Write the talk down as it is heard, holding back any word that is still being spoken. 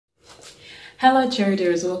Hello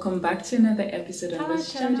cheerleaders, welcome back to another episode on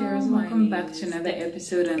this channel.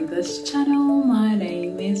 My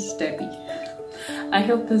name is Debbie. I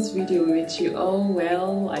hope this video makes you all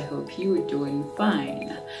well. I hope you are doing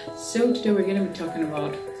fine. So today we're going to be talking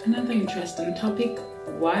about another interesting topic.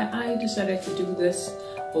 Why I decided to do this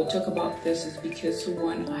or talk about this is because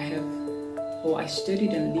one, I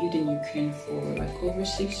studied and lived in Ukraine for like over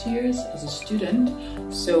 6 years as a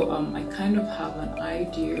student. So I kind of have an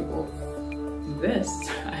idea of this.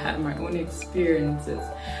 I had my own experiences.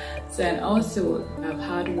 So, and also I've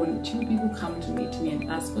had 1 or 2 people come to meet me and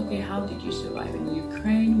ask, okay, how did you survive in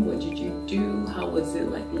Ukraine? What did you do? How was it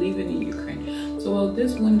like living in Ukraine? So well,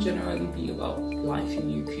 this won't generally be about life in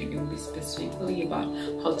Ukraine. It will be specifically about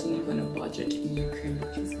how to live on a budget in Ukraine,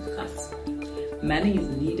 because of course money is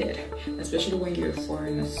needed, especially when you're a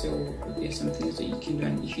foreigner. So there's some things that you can do,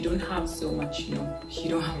 and if you don't have so much, if you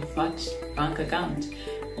don't have a fat bank account,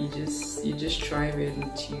 you just try really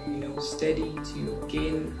to study, to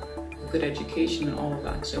gain good education and all of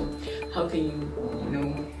that. So how can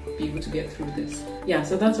you be able to get through this? Yeah,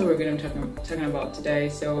 so that's what we're going to be talking about today.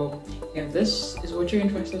 So if this is what you're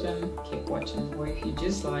interested in, keep watching. Or if you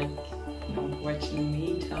just like watching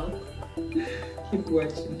me talk, keep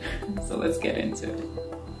watching. So let's get into it.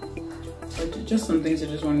 But just some things I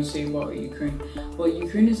just want to say about Ukraine. Well,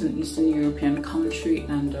 Ukraine is an Eastern European country,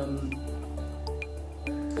 and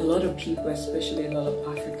a lot of people, especially a lot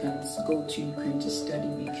of Africans, go to Ukraine to study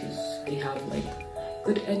because they have like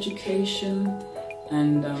good education,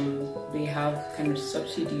 and they have kind of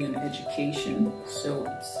subsidy on education, so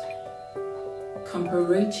it's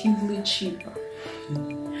comparatively cheaper,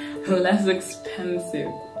 less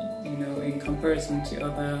expensive, in comparison to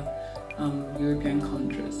other European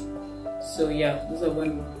countries. So yeah, those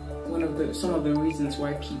are some of the reasons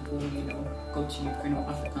why people go to Ukraine, or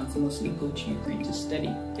Africans mostly go to Ukraine to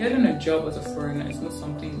study. Getting a job as a foreigner is not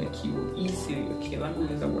something that you will easily, let me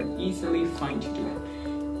use that word, easily find to do.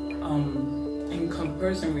 In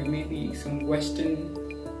comparison with maybe some Western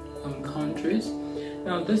countries.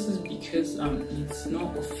 Now this is because it's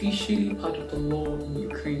not officially part of the law in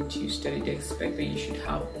Ukraine to study. They expect that you should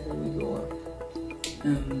have all your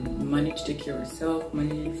money to take care of yourself,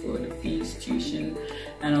 money for the fees, tuition,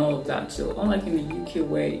 and all of that. So unlike in the UK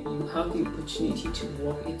where you have the opportunity to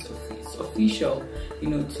work, it's official,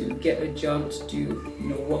 to get a job, to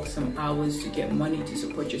do, work some hours to get money to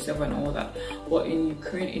support yourself and all that. But in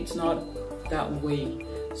Ukraine, it's not that way.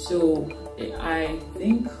 So I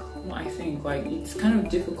think like it's kind of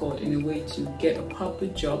difficult in a way to get a proper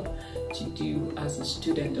job to do as a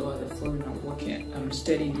student or as a foreigner working,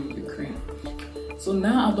 studying in Ukraine. So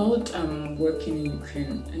now about working in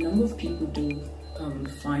Ukraine, a number of people do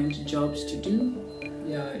find jobs to do.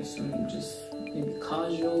 Yeah, some just maybe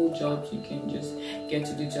casual jobs you can just get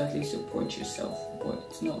to do to at least support yourself, but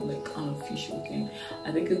it's not like an official thing.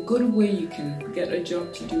 I think a good way you can get a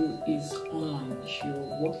job to do is online. If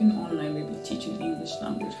you're working online, maybe teaching English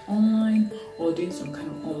language online or doing some kind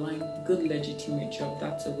of online good legitimate job,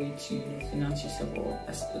 that's a way to finance yourself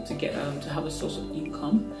or to get to have a source of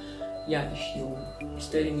income. Yeah, if you're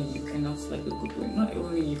studying in Ukraine, that's like a good way. Not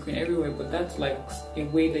only in Ukraine, everywhere, but that's like a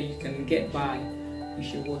way that you can get by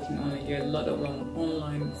if you're working online. There are a lot of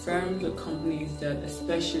online firms or companies that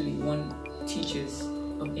especially want teachers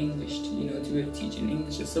of English to be teach in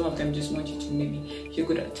English. So some of them just want you to, maybe if you're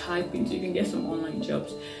good at typing, so you can get some online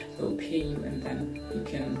jobs that will pay you, and then you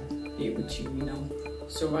can be able to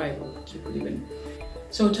survive or keep living.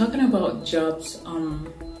 So talking about jobs,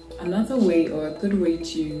 another way or a good way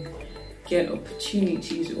to get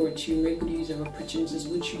opportunities or to make good use of opportunities,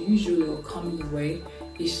 which usually will come your way,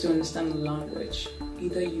 is to understand the language,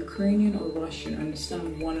 either Ukrainian or Russian.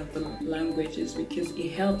 Understand one of the languages, because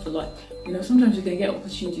it helps a lot. Sometimes you can get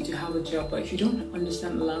opportunity to have a job, but if you don't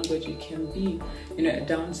understand the language, it can be a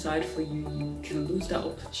downside for you. You can lose that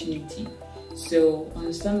opportunity. So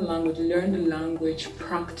understand the language, learn the language,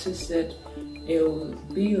 practice it. It will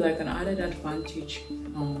be like an added advantage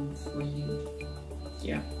for you.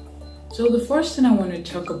 Yeah. So the first thing I want to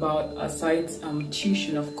talk about, aside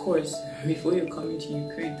tuition, of course, before you're coming to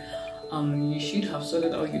Ukraine, you should have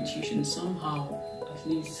sorted out your tuition somehow. At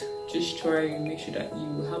least just try and make sure that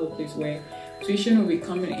you have a place where tuition will be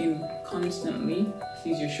coming in constantly. At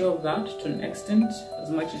least you're sure of that to an extent, as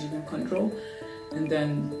much as you can control. And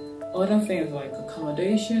then other things like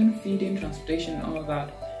accommodation, feeding, transportation, and all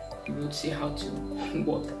that, you would see how to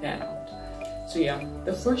work that out. So yeah,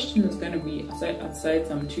 the first thing is going to be, aside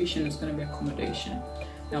tuition, is going to be accommodation.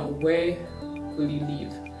 Now, where will you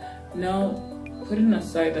live? Now, putting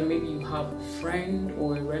aside that maybe you have a friend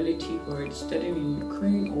or a relative or studying in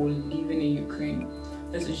Ukraine or living in Ukraine,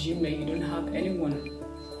 let's assume that you don't have anyone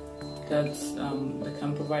that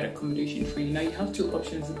can provide accommodation for you. Now you have two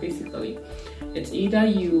options basically. It's either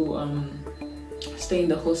you stay in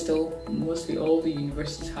the hostel. Mostly all the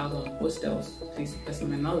universities have hostels, at least that's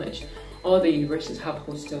my knowledge. All the universities have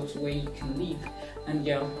hostels where you can live, and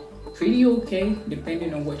yeah, pretty okay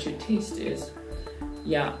depending on what your taste is.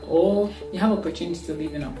 Yeah, or you have opportunity to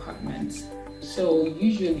live in apartments. So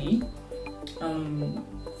usually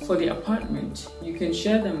for the apartment, you can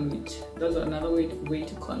share them with, that's another way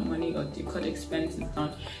to cut money or to cut expenses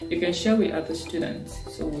down. You can share with other students.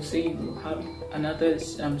 So we'll say you have another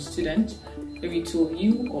student, maybe 2 of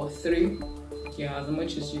you or 3, yeah, as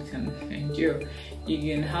much as you can endure. You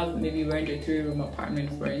can have maybe rent a 3-room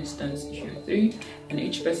apartment, for instance, if you're 3, and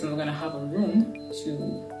each person is gonna have a room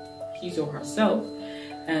to his or herself,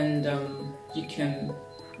 and the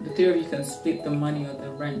 3 of you can split the money or the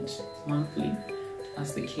rent monthly,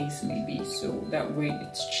 as the case may be. So that way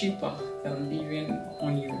it's cheaper than living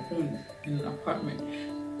on your own in an apartment.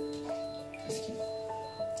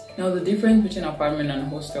 Now the difference between apartment and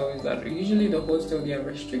hostel is that usually the hostel, there are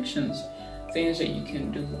restrictions, things that you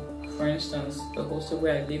can do. For instance, the hostel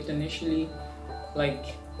where I lived initially, like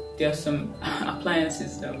there are some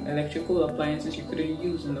appliances, electrical appliances you couldn't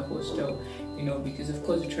use in the hostel, you know, because of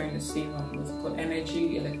course you're trying to save on what's called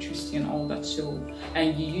energy, electricity and all that. So,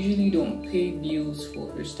 and you usually don't pay bills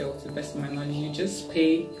for hostel, to the best of my knowledge. You just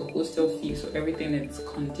pay your hostel fee, so everything that's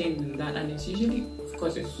contained in that, and it's usually, of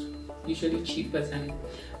course, it's usually cheaper than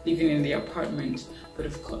living in the apartment. But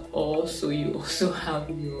of course, also you also have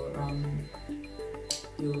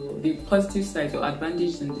the positive sides or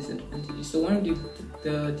advantages and disadvantages. So one of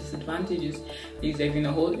the disadvantages is that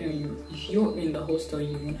if you're in the hostel,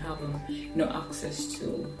 you won't have access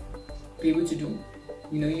to be able to do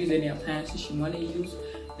use any appliances you want to use.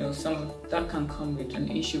 Some of that can come with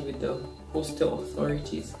an issue with the hostel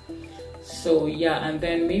authorities. So yeah, and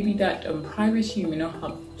then maybe that privacy, you may not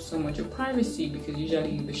have so much of privacy, because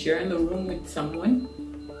usually you'll be sharing the room with someone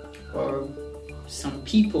or some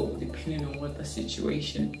people, depending on what the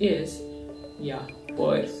situation is. Yeah,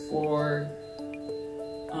 but for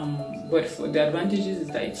the advantages is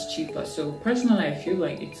that it's cheaper. So personally, I feel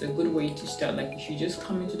like it's a good way to start. Like if you just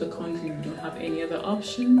come into the country, you don't have any other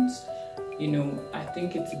options, I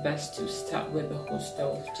think it's best to start with the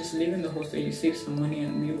hostel. Just live in the hostel, you save some money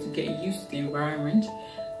and be able to get used to the environment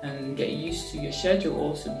and get used to your schedule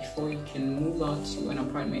also before you can move out to an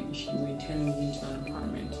apartment if you intend moving to an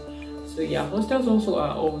apartment. So yeah, hostels also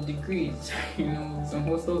are all degrees. Some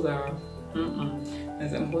hostels are and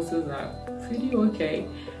some hostels are pretty okay.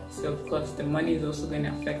 So of course the money is also going to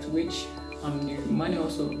affect which the money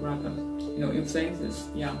also rather influences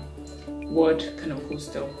what kind of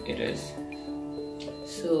hostel it is.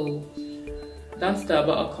 So that's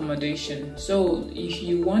about accommodation. So if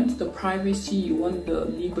you want the privacy, you want the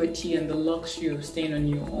liberty and the luxury of staying on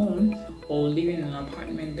your own or living in an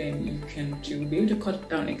apartment, then you can, to be able to cut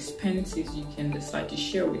down expenses, you can decide to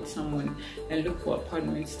share with someone and look for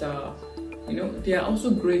apartments that they are also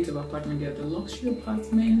great of apartments. They are the luxury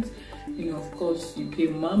apartments, of course you pay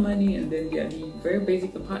more money, and then there are the very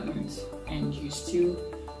basic apartments and you still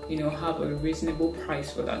have a reasonable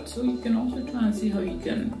price for that. So you can also try and see how you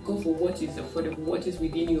can go for what is affordable, what is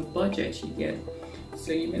within your budget, you get.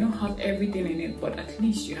 So you may not have everything in it, but at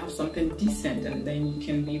least you have something decent, and then you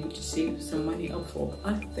can be able to save some money up for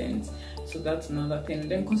other things. So that's another thing.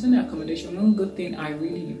 And then concerning accommodation, one good thing I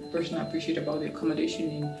really personally appreciate about the accommodation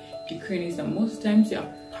in Ukraine is that most times the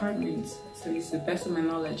apartments, so it's the best of my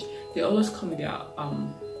knowledge, they always come with their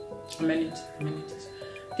amenities.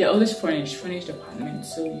 They're always furnished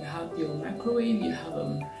apartments. So you have your microwave, you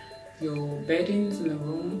have your beddings in the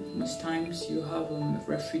room. Most times you have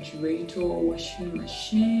refrigerator, washing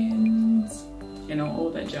machines, all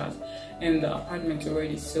that jazz in the apartment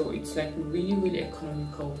already. So it's like really, really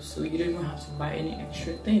economical. So you don't even have to buy any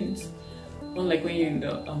extra things. Unlike when you're in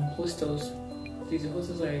the hostels. The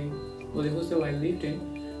hostel I lived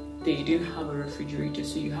in, they didn't have a refrigerator,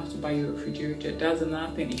 so you have to buy your refrigerator. That's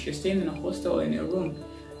another thing. If you're staying in a hostel or in a room,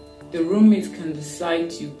 the roommates can decide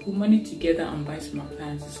to put money together and buy some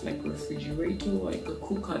appliances like a refrigerator, like a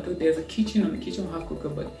cooker. Though there's a kitchen, and the kitchen will have cooker,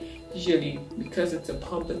 but usually because it's a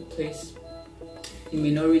public place, you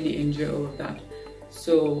may not really enjoy all of that.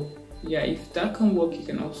 So yeah, if that can work, you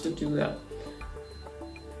can also do that.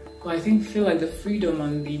 But I feel like the freedom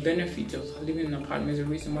and the benefit of living in an apartment is the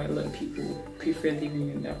reason why a lot of people prefer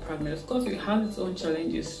living in the apartment. Of course, it has its own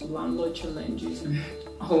challenges, landlord challenges and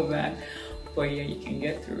all that. But yeah, you can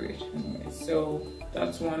get through it anyway. So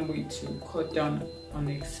that's one way to cut down on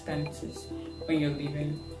the expenses when you're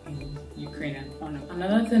living in Ukraine. And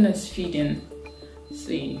another thing is feeding.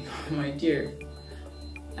 See, my dear,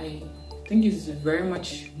 I think it's very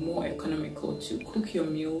much more economical to cook your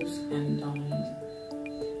meals and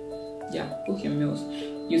cook your meals.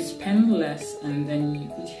 You spend less and then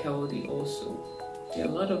you eat healthy also. There are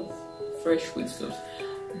a lot of fresh foodstuffs.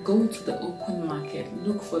 Go to the open market,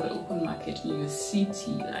 look for the open market in your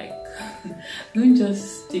city. Like, don't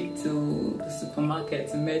just stick to the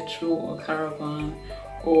supermarkets, Metro or Caravan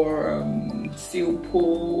or Silpo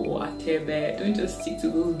or Atebe. Don't just stick to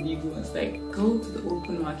those big ones. Like, go to the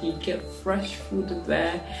open market, you get fresh food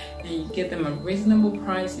there and you get them at reasonable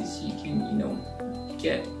prices. You can,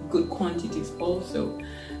 get good quantities also.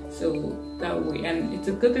 So that way, and it's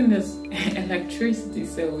a good thing there's electricity.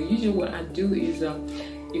 So usually what I do is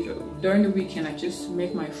during the weekend I just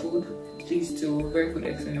make my food, please, to a very good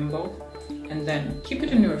extent in bulk, and then keep it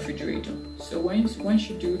in the refrigerator. So once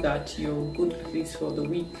you do that, you're good at least for the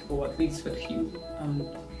week, or at least for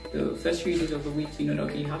the first 3 days of the week. You know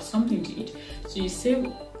that, okay, you have something to eat. So you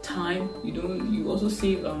save time. You also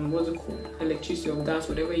save electricity or gas,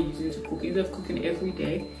 whatever you're using to cook, instead of cooking every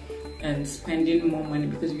day and spending more money.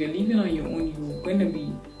 Because if you're living on your own, you're going to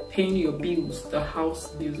be paying your bills, the house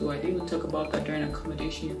bills. Or I didn't talk about that during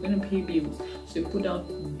accommodation. You're going to pay bills, so you put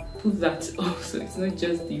that also. It's not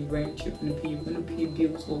just the rent you're going to pay. You're going to pay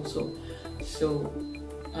bills also. So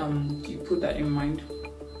you put that in mind.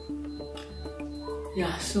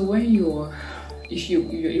 Yeah. So when if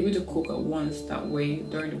you're able to cook at once that way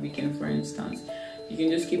during the weekend, for instance, you can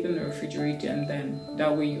just keep it in the refrigerator, and then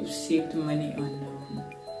that way you've saved money on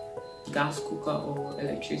gas cooker or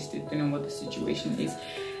electricity, depending on what the situation is.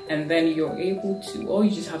 And then you're able to, all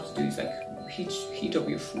you just have to do is like heat up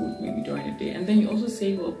your food maybe during the day, and then you also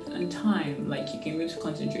save up on time. Like, you can be able to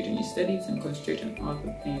concentrate on your studies and concentrate on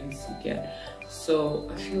other things you get. So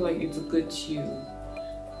I feel like it's good to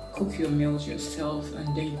cook your meals yourself,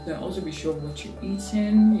 and then you can also be sure what you're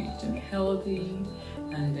eating healthy,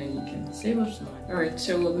 and then you can save up some money. Alright,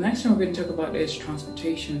 so the next one we're going to talk about is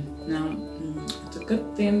transportation. Now, it's a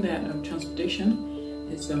good thing that transportation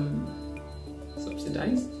is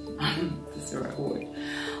subsidized. That's the right word.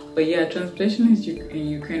 But yeah, transportation in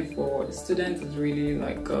Ukraine for students is really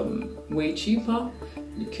like way cheaper,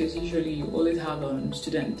 because usually you always have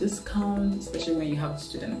student discounts, especially when you have a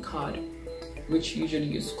student card, which usually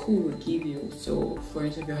your school will give you. So for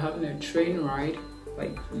instance, if you're having a train ride,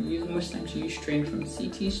 like most times you use train from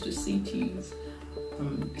cities to cities,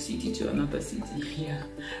 from city to another city,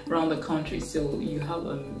 around the country. So you have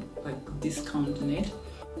like discount in it.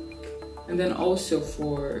 And then also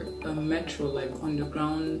for a metro, like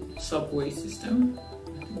underground subway system,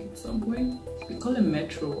 I think it's subway, we call it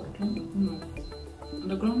metro, I don't know,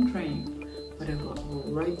 underground train, whatever, I'll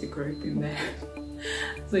write the correct thing there.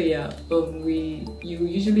 So yeah, you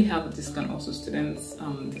usually have a discount, also students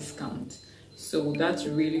discount. So that's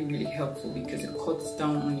really, really helpful because it cuts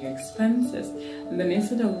down on your expenses. And then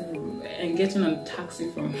instead of getting on a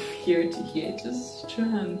taxi from here to here, just try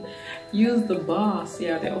and use the bus.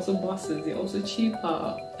 Yeah, they're also buses, they're also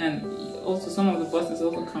cheaper. And also some of the buses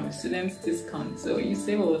also come with students discount. So you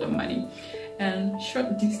save a lot of money. And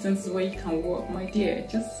short distances where you can walk, my dear,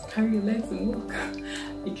 just carry your legs and walk.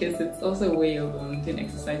 Because it's also a way of doing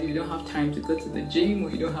exercise. If you don't have time to go to the gym,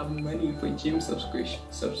 or you don't have money for gym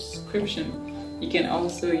subscription, you can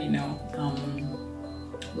also,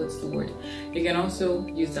 what's the word? You can also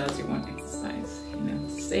use that as your one exercise.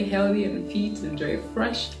 Stay healthy and fit, enjoy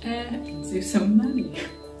fresh air, and save some money.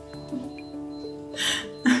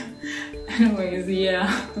 Anyways,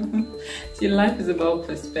 yeah. See, life is about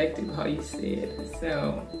perspective, how you see it.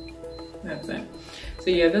 So that's it. So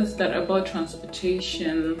yeah, that's that about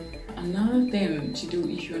transportation. Another thing to do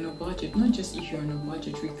if you're on a budget, not just if you're on a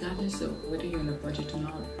budget, regardless of whether you're on a budget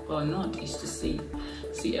or not, is to save.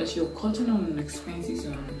 See, as you're cutting on expenses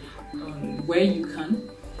on where you can,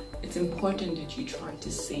 it's important that you try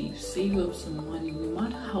to save up some money. No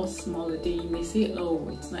matter how small a day, you may say, oh,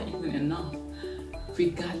 it's not even enough.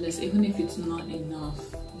 Regardless, even if it's not enough,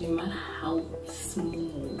 no matter how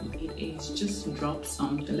small it is, just drop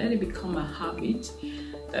something. Let it become a habit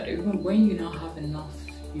that even when you now have enough,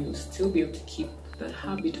 you'll still be able to keep that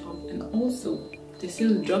habit up. And also, they say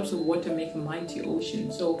the drops of water make a mighty ocean.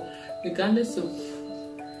 So regardless of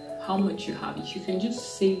how much you have, if you can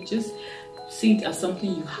just save, just see it as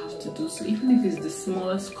something you have to do. So even if it's the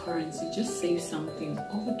smallest currency, just save something.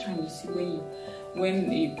 Over time, you see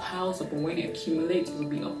when it piles up or when it accumulates, it will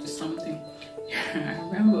be up to something. I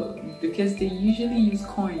remember, because they usually use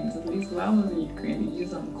coins, at least when I was in Ukraine, they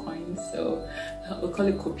use coins, so we call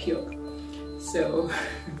it kopiok. So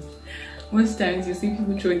Most times you see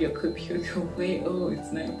people throw your copiok away. Oh,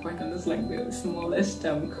 it's not important. It's like the smallest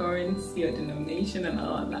currency or denomination and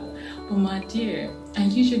all that. But my dear,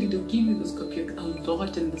 and usually they'll give you those copiok a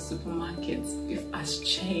lot in the supermarkets if as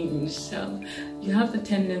change. So you have the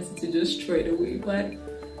tendency to just throw it away. But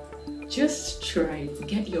just try to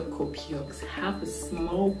get your kopioks, have a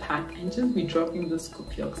small pack, and just be dropping those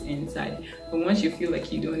kopioks inside. But once you feel like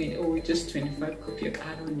you don't need, oh, just 25 kopiok,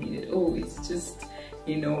 I don't need it. Oh, it's just,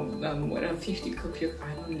 you know, whatever, 50 kopiok,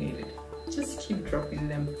 I don't need it. Just keep dropping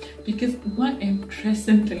them. Because one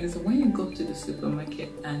interesting thing is when you go to the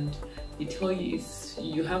supermarket and they tell you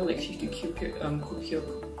you have like 50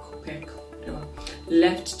 kopiok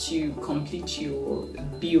left to complete your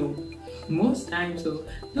bill. Most times, though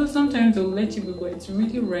sometimes they'll let you go, but it's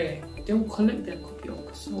really rare. They will collect their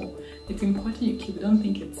kopiok. So it's important you keep. Don't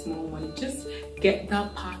think it's small money. Just get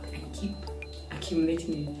that pack and keep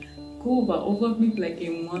accumulating it. Go over maybe like a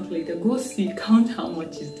month later. Go see, count how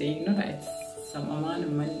much is there. You know that it's some amount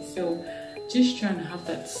of money. So just trying to have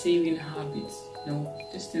that saving habit. You know,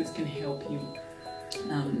 these things can help you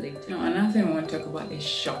later. Now, another thing I want to talk about is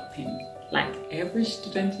shopping. Like every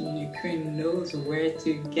student in Ukraine knows where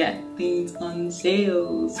to get things on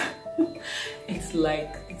sales. It's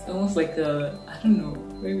almost like I don't know,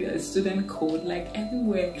 maybe a student code, like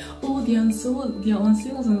everywhere. Oh, they're on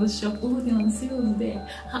sales in the shop. Oh, they're on sales there.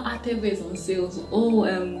 Atebe is on sales. Oh,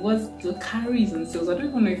 what's the Carry is on sales. I don't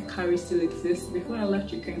even know if Carry still exists. Before I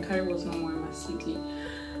left Ukraine, Carry was no more in my city.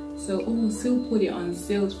 So, oh, still put it on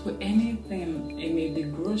sales for anything. It may be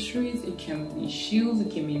groceries, it can be shoes,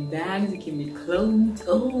 it can be bags, it can be clothes.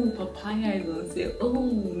 Oh, papaya is on sale.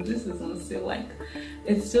 Oh, this is on sale. Like,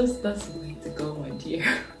 it's just, that's the way to go, my dear.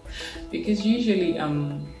 Because usually,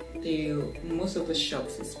 most of the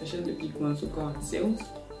shops, especially the big ones, will go on sales.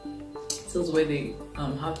 Sales where they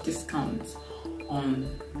have discounts on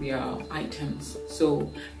their items.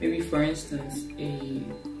 So, maybe for instance,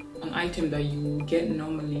 an item that you get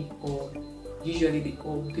normally or usually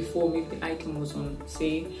or before maybe the item was on,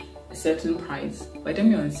 say, a certain price. By the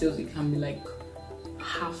time you're on sales, it can be like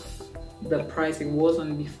half the price it was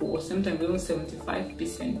on before, or sometimes even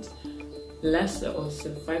 75% less or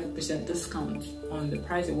 75% discount on the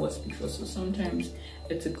price it was before. So sometimes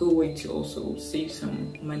it's a good way to also save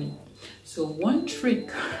some money. So one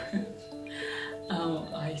trick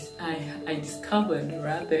I discovered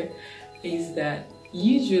rather is that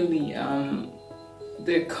usually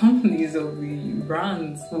the companies or the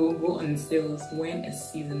brands will go on sales when a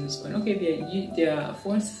season is on. Okay, there are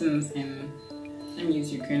 4 seasons in, let me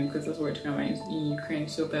use Ukraine because that's what we're talking about in Ukraine.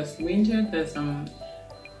 So there's winter, there's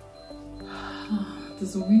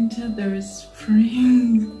winter, there is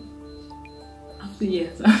spring.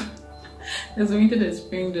 There's winter, there's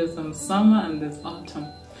spring, there's summer, and there's autumn.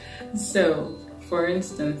 So for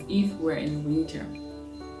instance, if we're in winter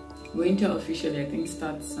officially I think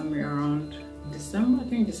starts somewhere around December. I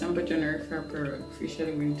think December, January, February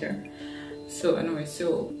officially winter. So anyway,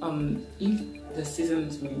 so if the season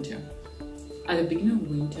is winter, at the beginning of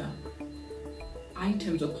winter,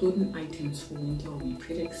 items or clothing items for winter will be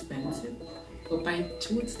pretty expensive. But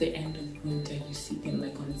towards the end of winter, you see them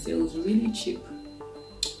like on sales really cheap.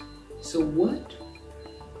 So what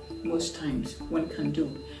most times one can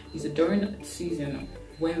do is that during that season,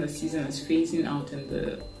 when the season is phasing out and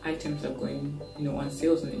the items are going, on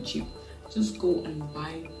sales and they're cheap, just go and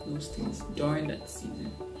buy those things during that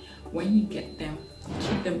season. When you get them,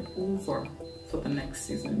 keep them over for the next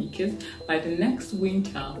season, because by the next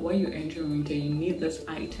winter, when you enter winter, you need those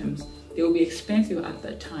items. They will be expensive at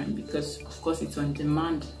that time because of course it's on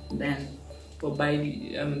demand then. But by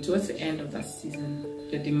towards the end of that season,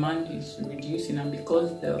 the demand is reducing, and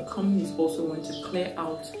because the companies also want to clear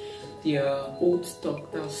out their old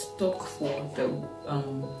stock, their stock for the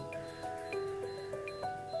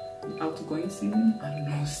outgoing season, I don't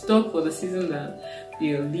know, stock for the season that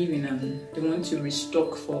they are leaving, and they want to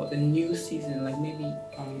restock for the new season, like maybe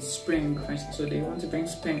spring, for instance. So they want to bring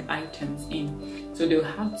spring items in, so they'll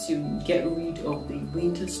have to get rid of the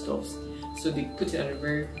winter stuffs, so they put it at a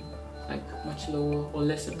very much lower or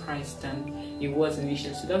lesser price than it was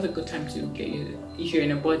initially. So that's a good time to get it if you're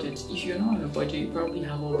in a budget. If you're not on a budget, you probably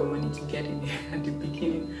have all the money to get in there at the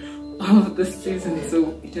beginning of the season,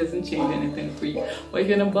 so it doesn't change anything for you. But if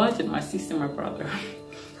you're in a budget, my sister, my brother,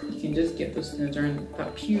 you can just get those things during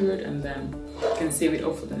that period, and then you can save it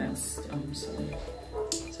up for the next season.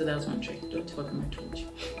 So that's one trick. Don't tell them I told you.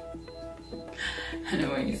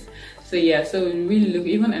 Anyways, so yeah, so really look,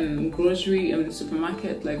 even in grocery and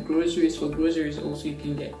supermarket, like groceries, for groceries also you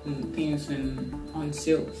can get things on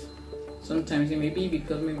sales. Sometimes it may be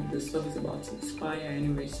because maybe the stuff is about to expire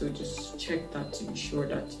anyway, so just check that to be sure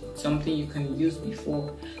that it's something you can use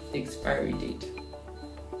before the expiry date.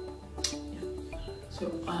 Yeah.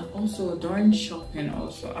 So also during shopping,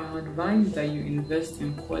 also I advise that you invest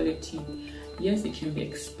in quality. Yes, it can be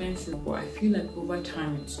expensive, but I feel like over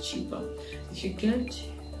time it's cheaper. If you get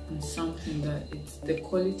something that the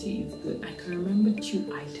quality is good. I can remember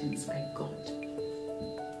 2 items I got.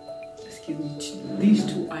 Excuse me, these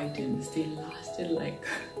 2 items, they lasted like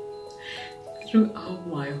throughout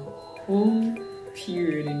my whole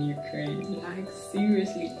period in Ukraine. Like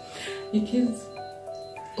seriously, because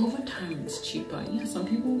over time it's cheaper. Yeah, some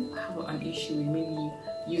people have an issue with maybe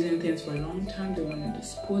using things for a long time, they want to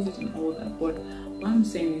dispose it and all that, but what I'm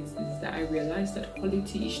saying is that I realized that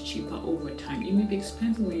quality is cheaper over time. It may be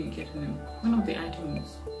expensive when you get them. One of the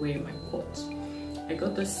items were my pots. I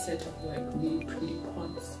got this set of like really pretty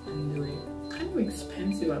pots, and they were kind of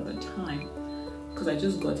expensive at the time because I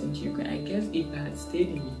just got into Ukraine. I guess if I had stayed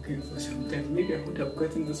in Ukraine for some time, maybe I would have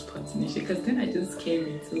gotten those pots initially, because then I just came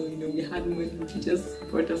in, so we had money. She just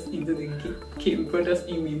brought us into the game, brought us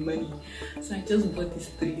in with money. So I just bought these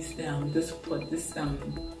 3 this pot, this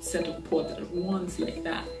set of pots at once like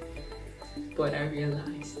that. But I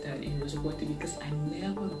realized that it was worth it because I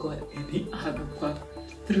never got any other pot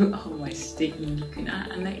throughout my stay in Ukraine,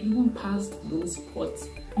 and I even passed those pots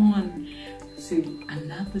on to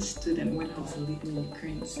another student when I was living in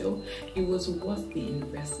Ukraine. So it was worth the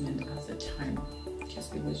investment at the time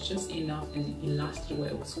because it was just enough and it lasted well.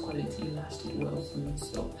 It was quality, it lasted well for me.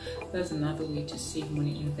 So that's another way to save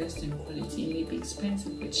money. Invest in quality. It may be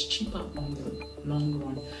expensive, but it's cheaper on the long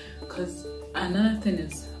run. Because another thing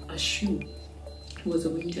is a shoe. It was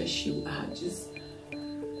a winter shoe. I had just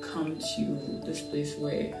come to this place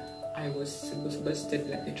where I was supposed to study,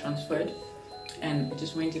 like they transferred, and I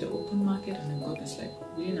just went to the open market and I got this like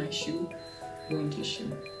really nice shoe, winter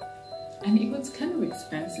shoe, and it was kind of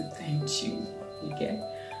expensive then too, you get,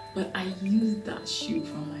 but I used that shoe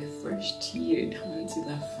from my first year down to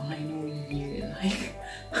the final year, like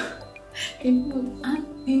it was.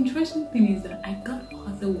 And the interesting thing is that I got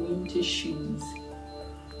other winter shoes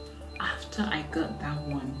after I got that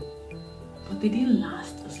one, but they didn't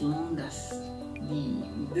last as long as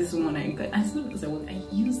this one I got. As soon as I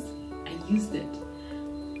used it,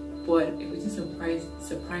 but it was just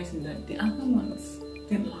surprising that the other ones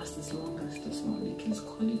didn't last as long as this one, because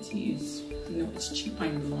quality is, it's cheaper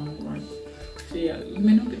in the long run. So yeah, you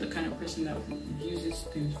may not be the kind of person that uses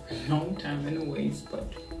things for a long time anyways,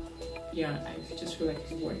 but yeah, I just feel like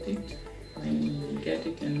it's worth it when you get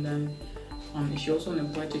it. And then if you're also on a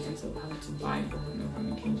budget instead of having to buy over,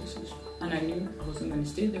 you can just use. And I knew I wasn't going to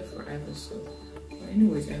stay there forever, so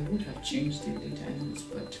anyways, I would have changed it later anyways,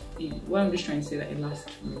 but what I'm just trying to say that it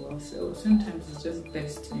lasts really well. So sometimes it's just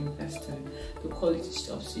best to invest in the quality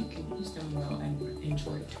stuff so you can use them well and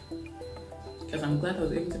enjoy it. Because I'm glad I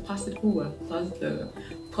was able to pass the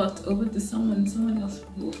pot over to someone else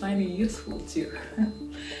who will find it useful too.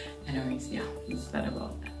 Anyways, yeah, that's that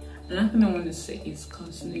about that. Another thing I want to say is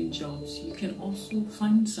concerning jobs. You can also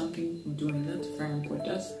find something doing. That's very important.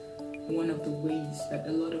 That's one of the ways that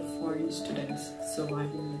a lot of foreign students survive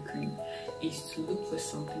in Ukraine, is to look for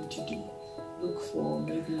something to do. Look for,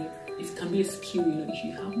 maybe it can be a skill. If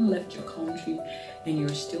you haven't left your country and you're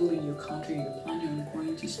still in your country, you're planning on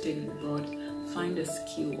going to study abroad, find a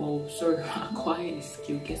skill, acquire a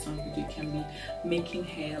skill, get something. It can be making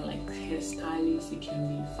hair, like hairstylist, it can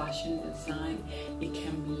be fashion design, it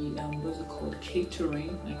can be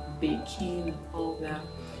catering, like baking and all that.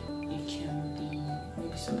 It can be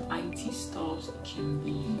maybe some IT stuff, it can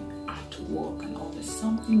be artwork and all that.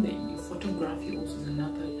 Something that photography also is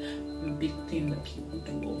another big thing that people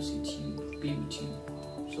do also to be able to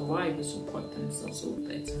survive and support themselves. So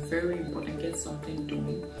it's very important. Get something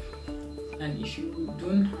doing. And if you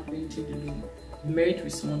don't happen to be married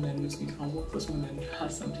with someone that knows, you can work for someone that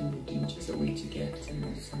has something to do, just a way to get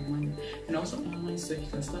some money. And also online stuff, you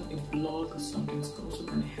can start a blog or something. It's also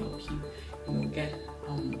going to help you, get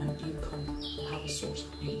an income, have a source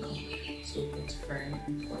of income. So it's very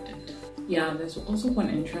important. Yeah, there's also one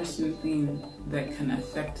interesting thing that can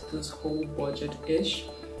affect this whole budget-ish,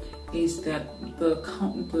 is that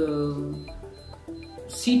the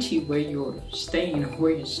city where you're staying or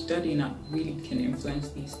where you're studying at really can influence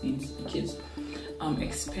these things, because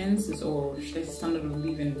expenses, or standard of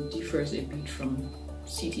living, differs a bit from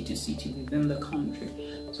city to city within the country.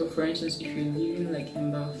 So for instance, if you're living like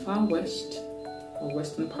in the far west or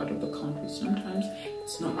western part of the country, sometimes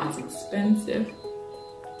it's not as expensive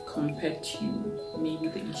compared to maybe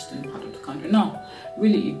the eastern part of the country. Now,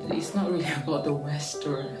 really, it's not really about the west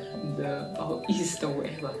or or east or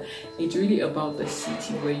whatever. It's really about the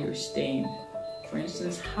city where you're staying. For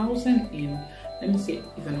instance, housing in, let me say,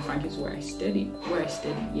 even Frankie's where I study,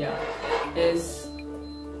 is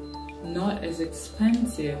not as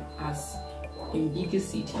expensive as in bigger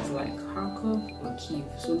cities like Kharkov or Kiev.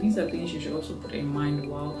 So these are things you should also put in mind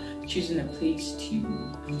while choosing a place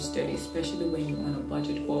to study, especially when you're on a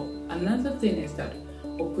budget. Well, another thing is that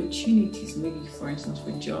opportunities, maybe for instance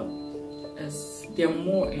for job, as they're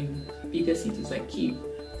more in bigger cities like Kiev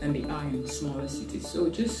than they are in smaller cities. So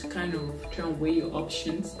just kind of try and weigh your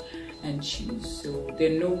options and choose, so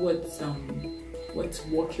they know what's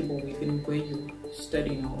workable within where you're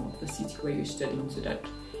studying or the city where you're studying, so that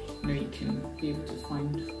you can be able to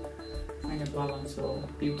find a balance or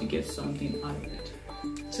be able to get something out of it.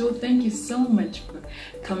 So thank you so much for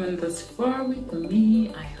coming this far with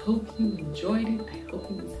me. I hope you enjoyed it. I hope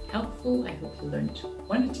it was helpful. I hope you learned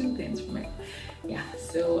one or two things from it. Yeah,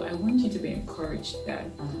 so I want you to be encouraged that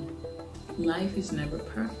life is never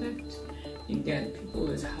perfect. You get, people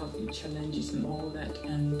always have challenges and all that,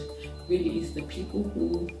 and really it's the people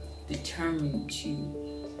who determine to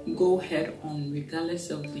go head on regardless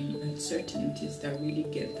of the uncertainties that really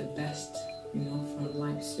get the best, from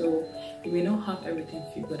life. So you may not have everything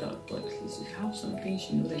figured out, but at least you have some things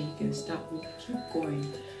that you can start with. Keep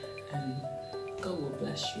going and God will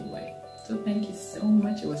bless your way. So thank you so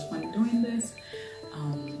much. It was fun doing this.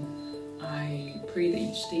 I pray that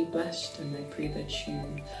you stay blessed, and I pray that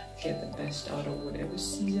you get the best out of whatever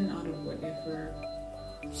season, out of whatever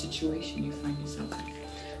situation you find yourself in.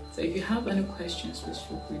 So if you have any questions, please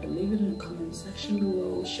feel free to leave it in the comment section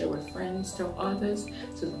below, share with friends, tell others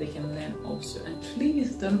so that they can learn also. And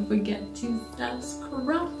please don't forget to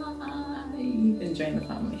subscribe and join the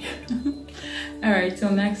family. Alright,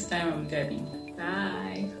 till next time, I'm Debbie.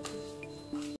 Bye.